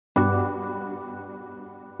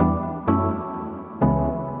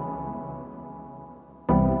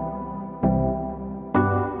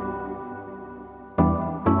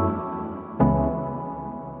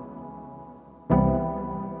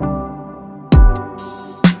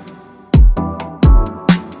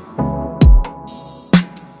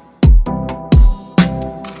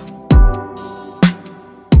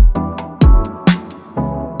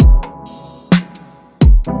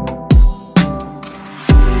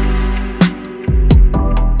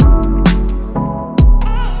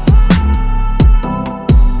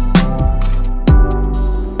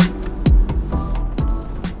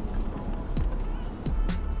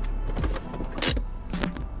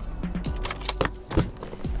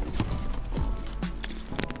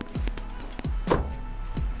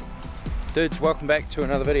Dudes, welcome back to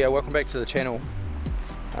another video, welcome back to the channel.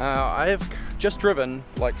 I have just driven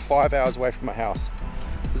like 5 hours away from my house.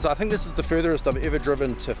 I think this is the furthest I've ever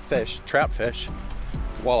driven to fish, trout fish,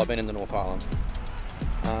 while I've been in the North Island.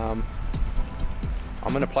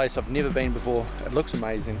 I'm in a place I've never been before. It looks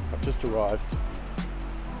amazing. I've just arrived.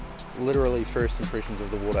 Literally first impressions of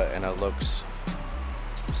the water, and it looks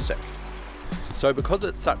sick. So because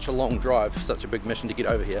it's such a long drive, such a big mission to get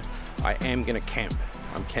over here, I am gonna camp.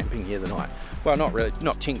 I'm camping here the night. Well, not really,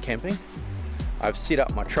 not tent camping. I've set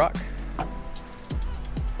up my truck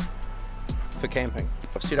for camping.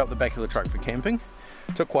 I've set up the back of the truck for camping.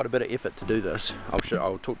 It took quite a bit of effort to do this.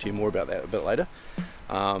 I'll talk to you more about that a bit later.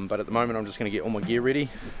 But at the moment I'm just gonna get all my gear ready,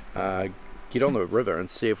 get on the river and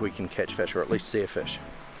see if we can catch fish, or at least see a fish.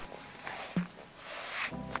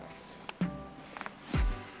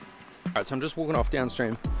 Alright, so I'm just walking off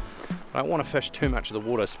downstream. I don't want to fish too much of the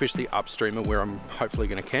water, especially upstream of where I'm hopefully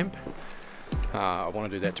going to camp. I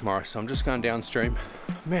want to do that tomorrow, so I'm just going downstream.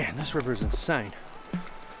 Man, this river is insane.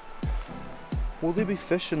 Will there be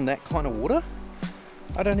fish in that kind of water?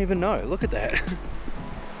 I don't even know. Look at that.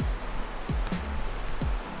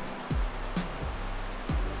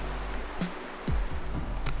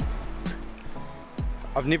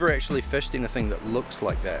 I've never actually fished anything that looks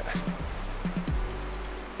like that.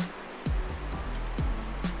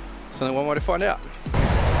 Only one way to find out.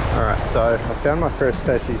 Alright, so I found my first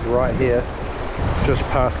fish. He's right here, just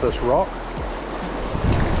past this rock.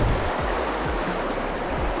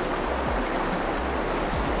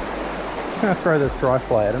 I'm going to throw this dry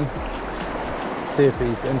fly at him, see if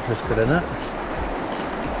he's interested in it.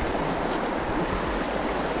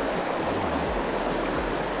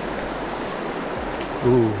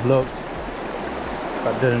 Ooh, look,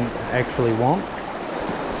 but didn't actually want.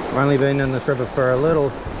 I've only been in this river for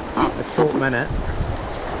a short minute,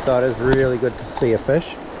 so it is really good to see a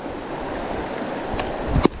fish.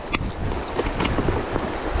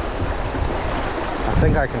 I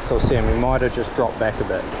think I can still see him. He might have just dropped back a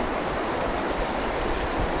bit.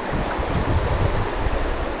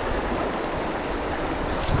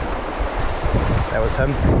 That was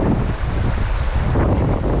him.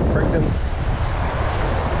 Pricked him.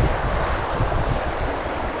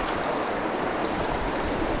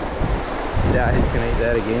 Yeah, he's gonna eat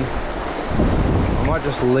that again. I might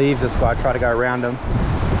just leave this guy, try to go around him,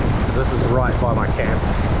 because this is right by my camp.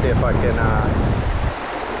 See if I can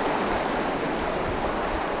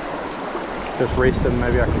just rest him.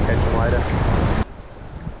 Maybe I can catch him later.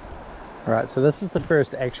 Alright, so this is the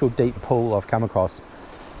first actual deep pool I've come across.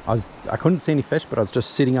 I couldn't see any fish, but I was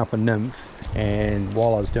just setting up a nymph, and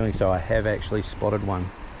while I was doing so I have actually spotted one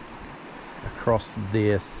across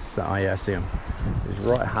there. Oh yeah, I see him. He's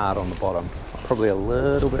right hard on the bottom, probably a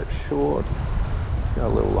little bit short. Let's go a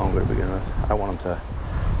little longer to begin with. I don't want him to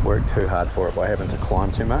work too hard for it by having to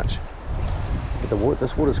climb too much. But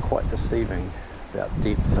this water is quite deceiving about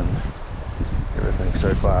depth and everything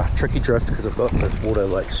so far. Tricky drift because I've got this water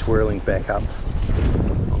like swirling back up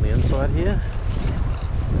on the inside here.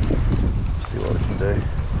 Let's see what we can do.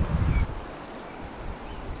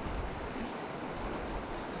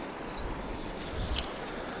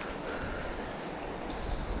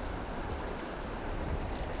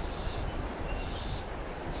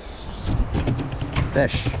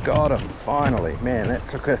 Fish, got him, finally. Man, that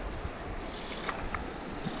took a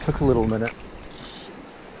little minute.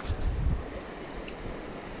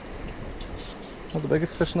 Not the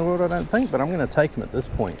biggest fish in the world, I don't think, but I'm going to take him at this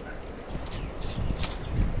point.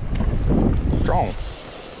 Strong,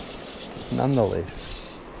 nonetheless.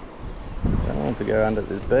 Don't want to go under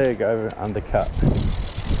this big undercut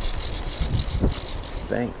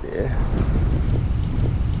bank there.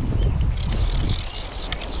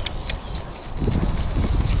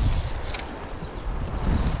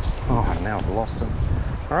 Oh, now I've lost him.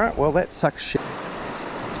 Alright, well that sucks shit.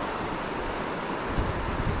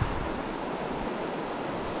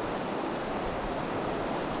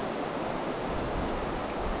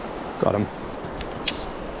 Got him.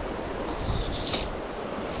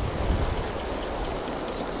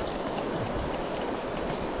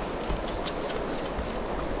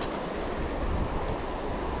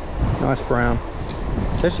 Nice brown.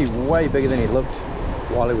 It's actually way bigger than he looked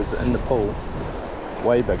while he was in the pool.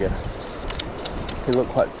 Way bigger. He looked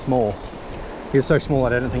quite small. He was so small I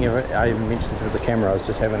didn't think I even mentioned it to the camera. I was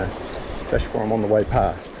just having a fish for him on the way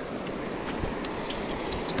past.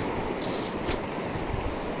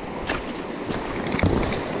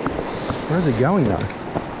 Where is he going though?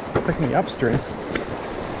 It's taking me upstream.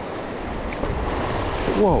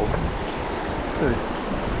 Whoa. Dude.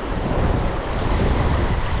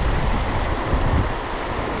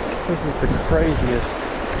 This is the craziest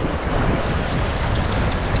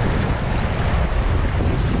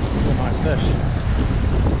Nice fish.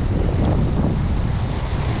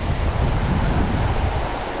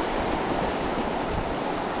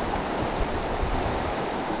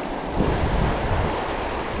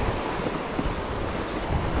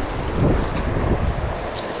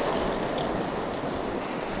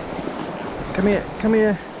 Come here, come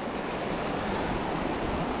here.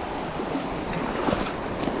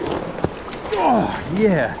 Oh,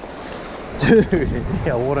 yeah. Dude,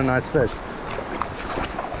 yeah, what a nice fish.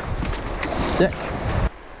 Sick.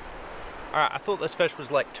 Alright, I thought this fish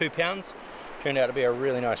was like 2 pounds. Turned out to be a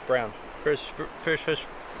really nice brown. First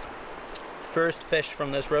fish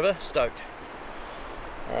from this river. Stoked.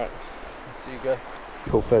 Alright, let's see you go.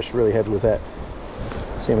 Cool fish, really happy with that.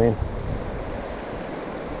 See you, man.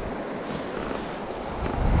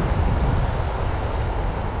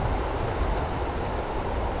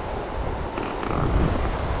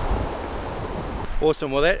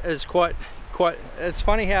 Awesome. Well, that is quite, it's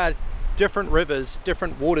funny how different rivers,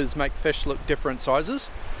 different waters make fish look different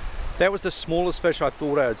sizes. That was the smallest fish I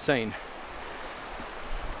thought I had seen.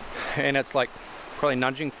 And it's like probably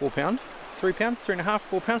nudging 4 pound, 3 pound, 3.5,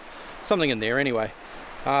 4 pound, something in there anyway.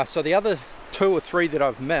 So the other 2 or 3 that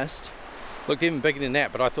I've missed looked even bigger than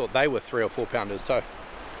that, but I thought they were 3 or 4 pounders. So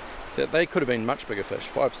they could have been much bigger fish,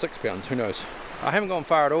 5, 6 pounds, who knows. I haven't gone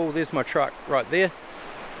far at all. There's my truck right there.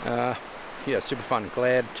 Yeah, super fun.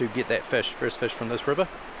 Glad to get that fish, first fish from this river.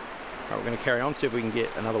 Alright, we're going to carry on, see if we can get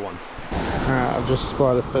another one. Alright, I've just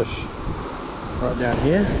spied a fish right down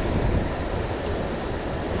here.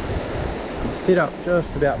 I'm set up just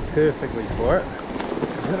about perfectly for it.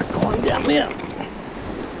 I'm going to climb down there.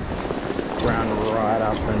 Round right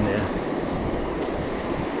up in there.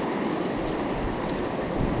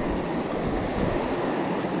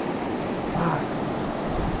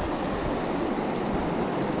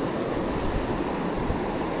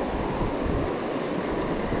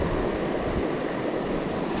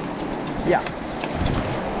 Yeah.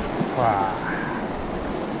 Wow.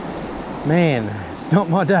 Man, it's not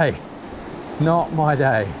my day. Not my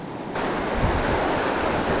day.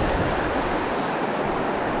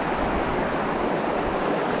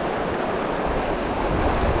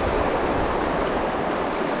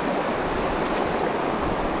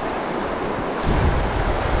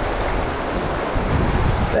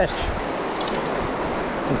 Fish.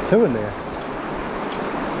 There's 2 in there.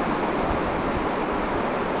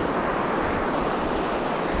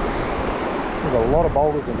 There's a lot of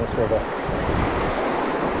boulders in this river.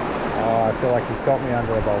 Oh, I feel like he's got me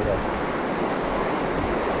under a boulder.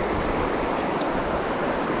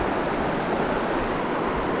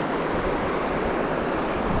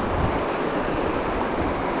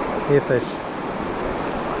 Here, fish.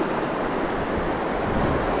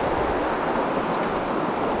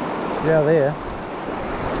 Get out of there.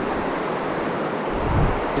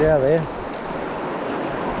 Get out of there.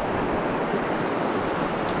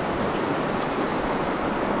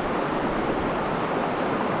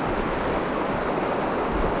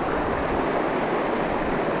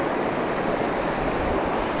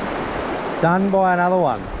 Done by another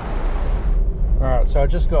one. Alright, so I'm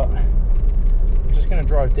just going to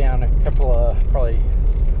drive down a couple of probably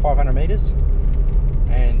 500 meters,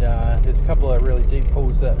 and there's a couple of really deep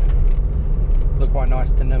pools that look quite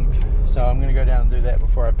nice to nymph, so I'm going to go down and do that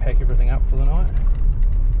before I pack everything up for the night.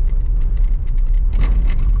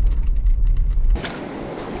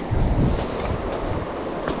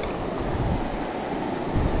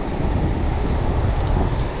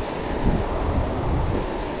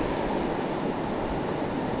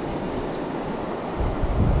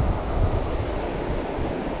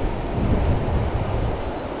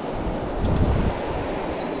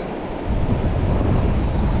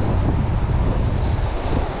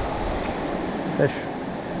 Fish.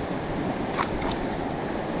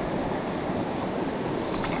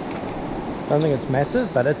 I don't think it's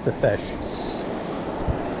massive, but it's a fish.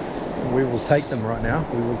 We will take them right now.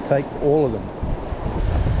 We will take all of them.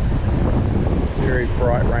 Very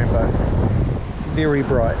bright rainbow. Very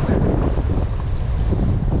bright.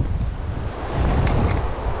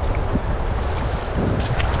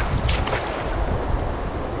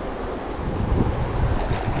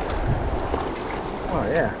 Oh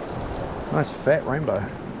yeah. Nice fat rainbow.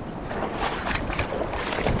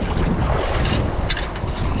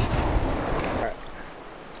 Right.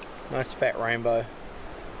 Nice fat rainbow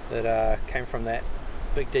that came from that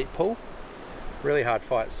big deep pool. Really hard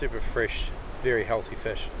fight, super fresh, very healthy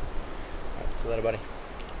fish. Right, see you later, buddy.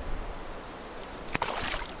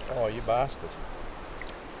 Oh, you bastard.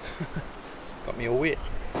 Got me all wet.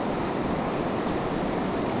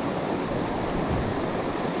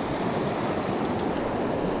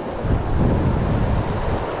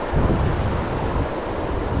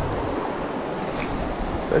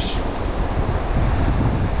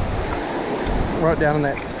 right down in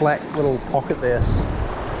that slack little pocket there.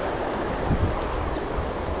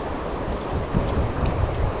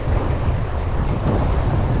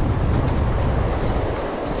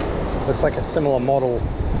 Looks like a similar model.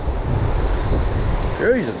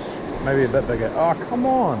 Jesus, maybe a bit bigger. Oh, come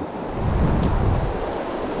on.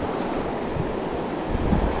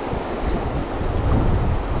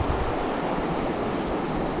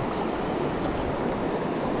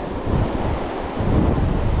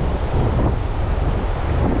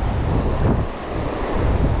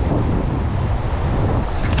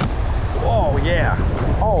 Yeah.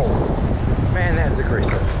 Oh man, that's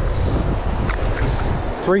aggressive.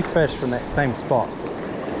 3 fish from that same spot.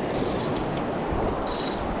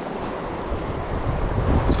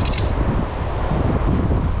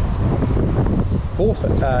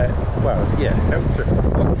 Well, yeah,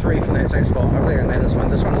 3 from that same spot. Over there, and then this one.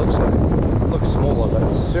 This one looks smaller, but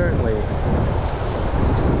it's certainly,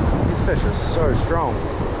 these fish are so strong.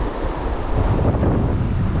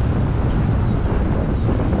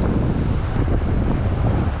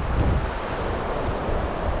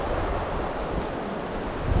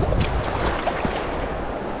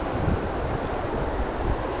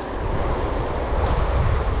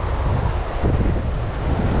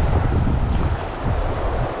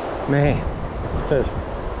 Man, it's a fish. I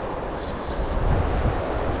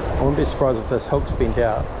wouldn't be surprised if this hook's bent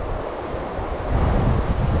out.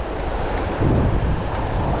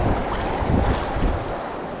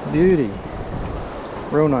 Beauty.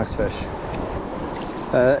 Real nice fish.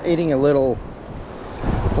 Eating a little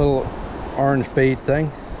orange bead thing.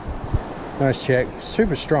 Nice check.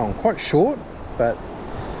 Super strong. Quite short, but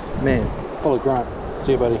man, full of grunt.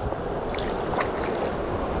 See you, buddy.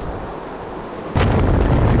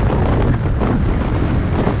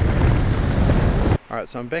 Alright,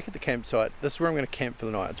 so I'm back at the campsite. This is where I'm going to camp for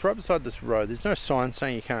the night. It's right beside this road. There's no sign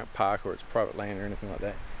saying you can't park or it's private land or anything like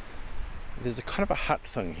that. There's a kind of a hut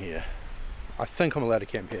thing here. I think I'm allowed to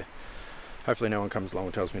camp here. Hopefully no one comes along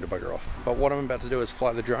and tells me to bugger off. But what I'm about to do is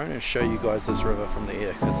fly the drone and show you guys this river from the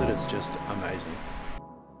air, because it is just amazing.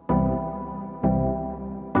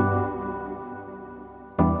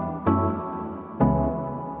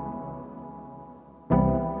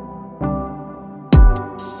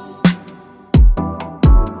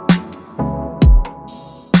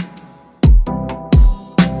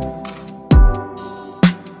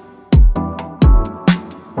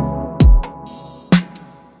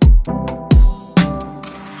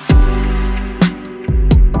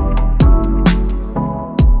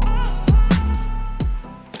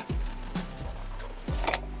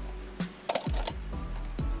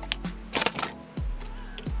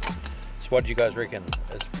 What do you guys reckon?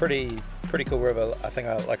 It's pretty cool river. I think,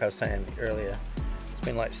 like I was saying earlier, it's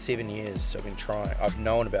been like 7 years I've been trying. I've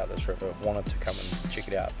known about this river, I've wanted to come and check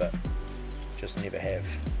it out, but just never have.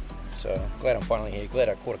 So glad I'm finally here. Glad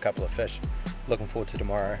I caught a couple of fish. Looking forward to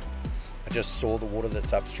tomorrow. I just saw the water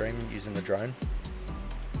that's upstream using the drone.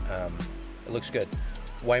 It looks good.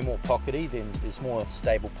 Way more pockety. There's more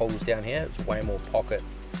stable pools down here. It's way more pocket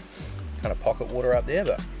water up there,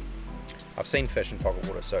 but I've seen fish in pocket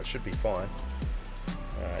water, so it should be fine.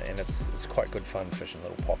 And it's quite good fun fishing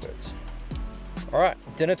little pockets. Alright,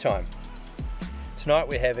 dinner time. Tonight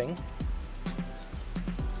we're having,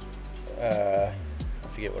 I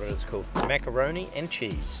forget what it is called, macaroni and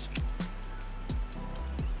cheese.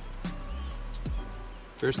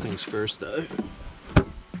 First things first though,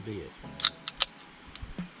 beer.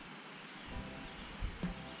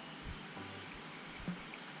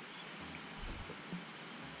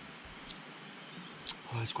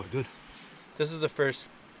 Oh, that's quite good. This is the first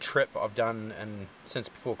trip I've done since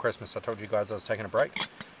before Christmas. I told you guys I was taking a break.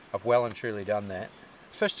 I've well and truly done that.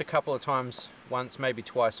 Fished a couple of times, once, maybe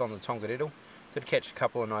twice on the Tongariro. Did catch a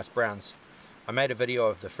couple of nice browns. I made a video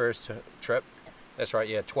of the first trip. That's right,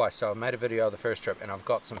 yeah, twice. So I made a video of the first trip and I've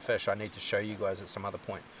got some fish I need to show you guys at some other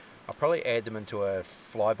point. I'll probably add them into a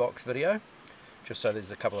fly box video, just so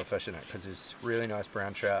there's a couple of fish in it, because there's really nice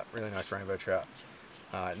brown trout, really nice rainbow trout.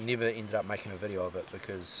 Never ended up making a video of it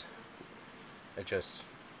because it just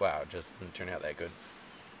didn't turn out that good.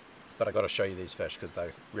 But I got to show you these fish because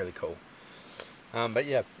they're really cool. But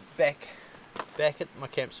yeah, back at my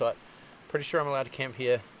campsite. Pretty sure I'm allowed to camp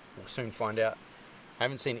here. We'll soon find out. I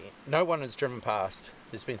haven't seen, no one has driven past.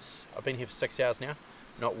 I've been here for 6 hours now.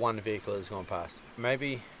 Not one vehicle has gone past.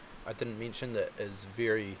 Maybe I didn't mention that is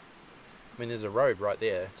there's a road right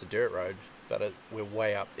there. It's a dirt road, but we're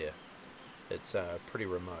way up there. It's pretty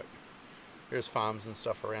remote. There's farms and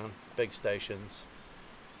stuff around, big stations.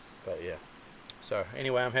 But yeah. So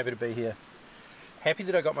anyway, I'm happy to be here. happy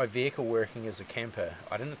that I got my vehicle working as a camper.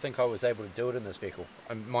 I didn't think I was able to do it in this vehicle.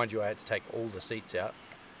 And mind you, I had to take all the seats out.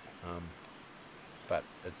 But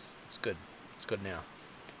it's good. It's good now.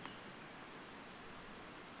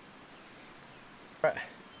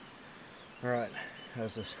 Alright,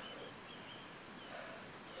 how's this?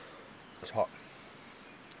 It's hot.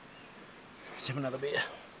 Let's have another beer.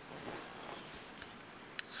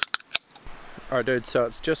 Alright dude, so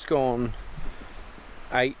it's just gone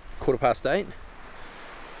 8:15.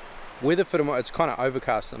 Weather for tomorrow, it's kind of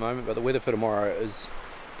overcast at the moment, but the weather for tomorrow is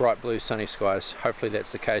bright blue sunny skies. Hopefully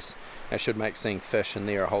that's the case. That should make seeing fish in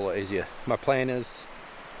there a whole lot easier. My plan is,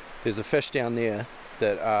 there's a fish down there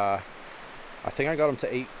that I think I got him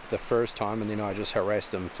to eat the first time and then I just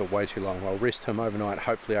harassed him for way too long. I'll rest him overnight,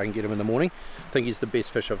 hopefully I can get him in the morning. I think he's the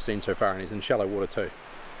best fish I've seen so far, and he's in shallow water too.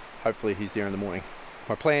 Hopefully he's there in the morning.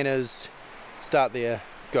 My plan is start there,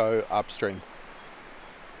 go upstream,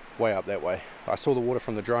 way up that way. I saw the water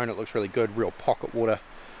from the drone, it looks really good, real pocket water.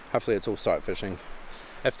 Hopefully it's all sight fishing.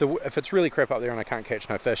 If it's really crap up there and I can't catch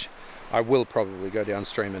no fish, I will probably go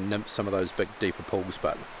downstream and nymph some of those big deeper pools,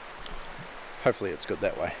 but hopefully it's good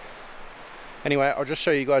that way. Anyway, I'll just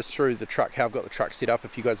show you guys through the truck, how I've got the truck set up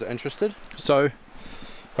if you guys are interested. So,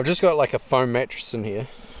 I've just got like a foam mattress in here.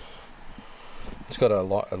 It's got a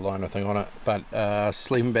liner thing on it, but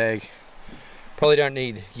sleeping bag. Probably don't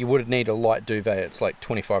need, you would need a light duvet. It's like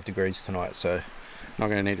 25 degrees tonight, so not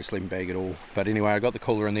going to need a sleeping bag at all. But anyway, I got the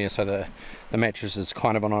cooler in there so the mattress is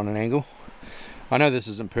kind of on an angle. I know this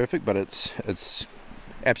isn't perfect, but it's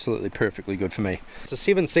absolutely perfectly good for me. It's a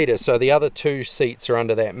 7-seater, so the other 2 seats are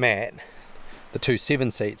under that mat. The 2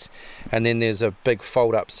 7 seats, and then there's a big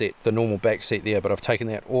fold-up set, the normal back seat there, but I've taken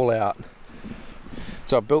that all out.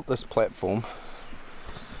 So I've built this platform.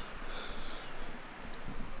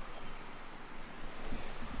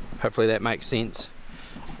 Hopefully that makes sense.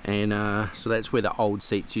 And so that's where the old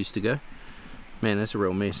seats used to go. Man, that's a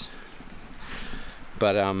real mess.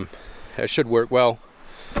 But it should work well.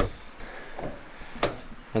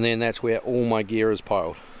 And then that's where all my gear is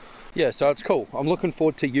piled. Yeah, so it's cool. I'm looking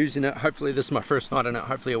forward to using it. Hopefully this is my first night in it.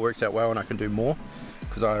 Hopefully it works out well and I can do more,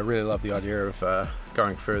 because I really love the idea of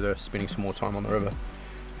going further, spending some more time on the river,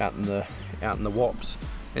 out in the wops.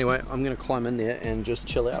 Anyway, I'm gonna climb in there and just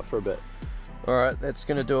chill out for a bit. Alright, that's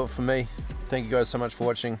gonna do it for me. Thank you guys so much for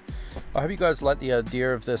watching. I hope you guys like the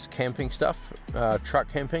idea of this camping stuff,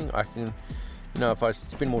 truck camping. I can, you know, if I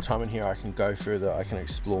spend more time in here, I can go further, I can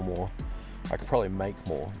explore more. I could probably make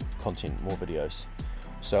more content, more videos.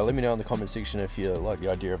 So let me know in the comment section if you like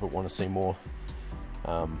the idea of it, want to see more.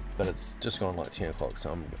 But it's just gone like 10 o'clock,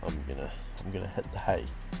 so I'm gonna hit the hay,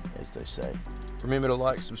 as they say. Remember to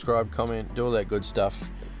like, subscribe, comment, do all that good stuff,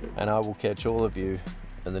 and I will catch all of you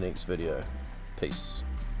in the next video. Peace.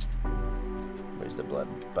 Where's the blood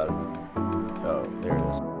button? Oh, there it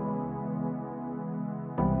is.